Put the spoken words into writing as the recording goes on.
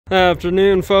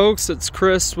Afternoon, folks. It's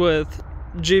Chris with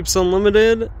Jeeps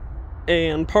Unlimited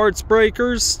and Parts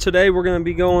Breakers. Today we're going to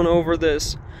be going over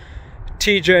this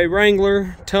TJ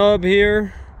Wrangler tub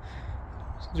here.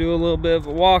 Let's do a little bit of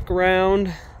a walk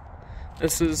around.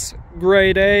 This is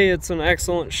grade A. It's in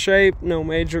excellent shape. No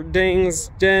major dings,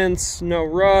 dents, no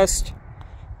rust.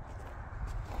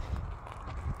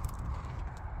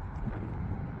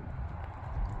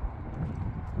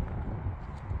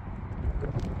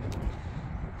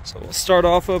 So we'll start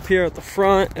off up here at the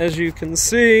front. As you can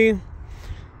see,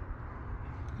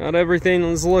 got everything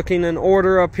is looking in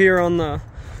order up here on the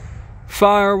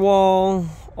firewall.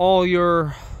 All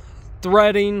your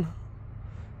threading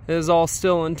is all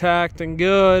still intact and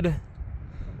good.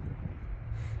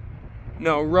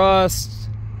 No rust.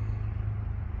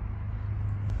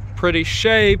 Pretty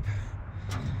shape.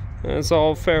 And it's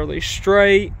all fairly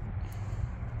straight.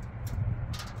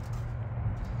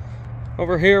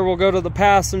 Over here we'll go to the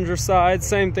passenger side.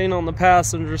 Same thing on the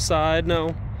passenger side.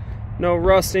 No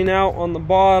rusting out on the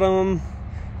bottom,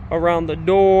 around the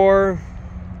door.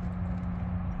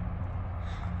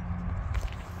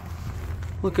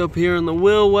 Look up here in the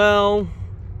wheel well.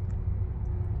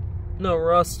 No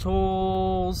rust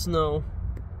holes, no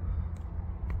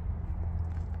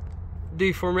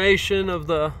deformation of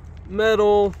the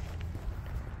metal.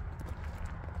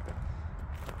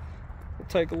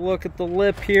 Take a look at the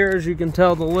lip here. As you can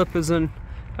tell, the lip is in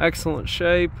excellent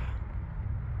shape.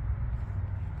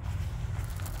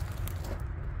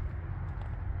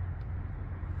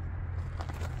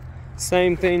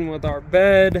 Same thing with our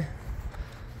bed.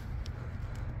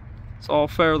 It's all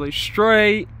fairly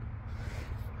straight.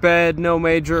 Bed, no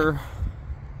major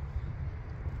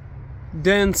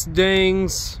dents,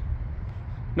 dings,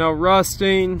 no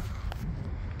rusting.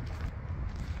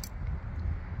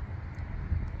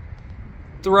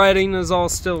 Threading is all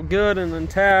still good and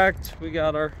intact. We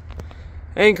got our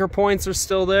anchor points are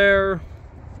still there.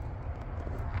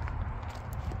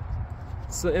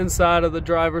 It's the inside of the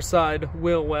driver's side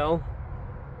wheel well,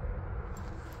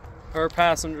 or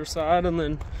passenger side, and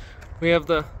then we have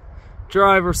the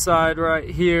driver's side right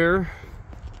here.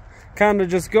 Kind of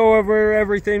just go over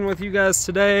everything with you guys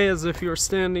today as if you're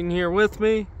standing here with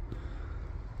me.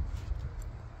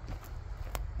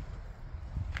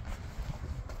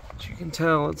 You can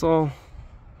tell it's all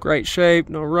great shape,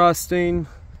 no rusting.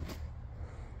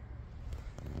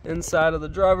 Inside of the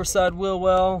driver's side wheel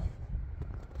well.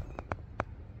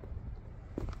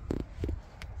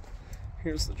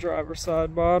 Here's the driver's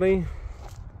side body.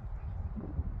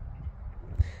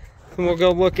 And we'll go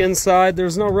look inside.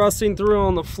 There's no rusting through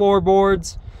on the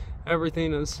floorboards.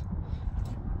 Everything is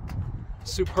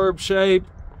superb shape.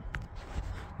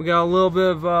 We got a little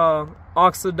bit of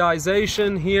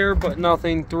oxidization here, but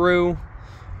nothing through,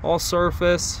 all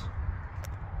surface.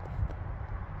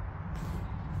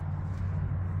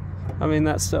 I mean,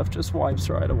 that stuff just wipes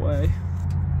right away.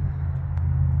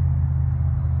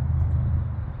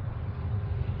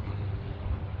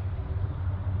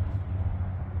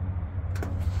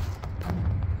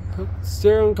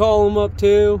 Steering column up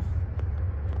too.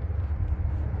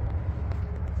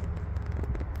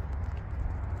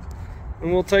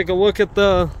 And we'll take a look at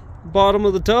the bottom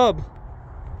of the tub.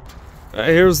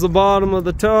 Here's the bottom of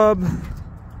the tub.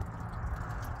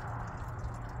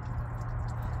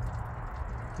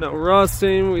 No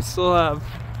rusting. We still have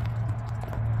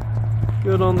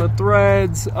good on the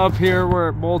threads. Up here where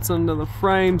it bolts into the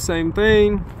frame, same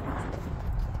thing.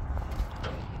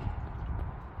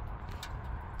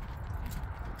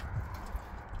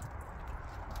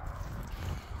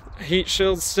 Heat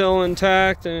shield's still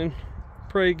intact and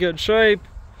pretty good shape.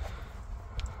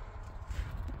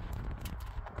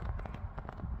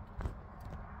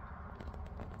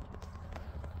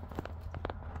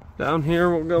 Down here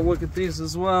we'll go look at these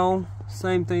as well.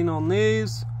 Same thing on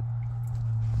these.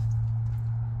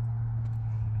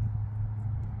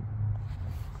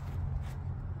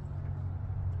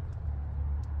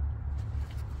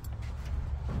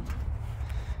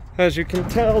 As you can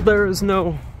tell, there is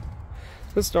no,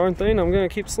 this darn thing, I'm gonna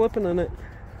keep slipping in it.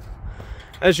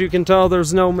 As you can tell,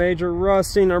 there's no major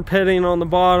rusting or pitting on the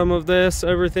bottom of this.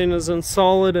 Everything is in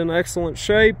solid and excellent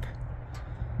shape.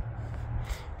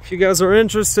 If you guys are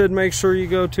interested, make sure you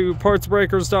go to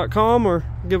partsbreakers.com or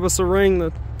give us a ring.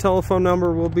 The telephone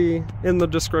number will be in the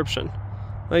description.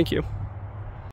 Thank you.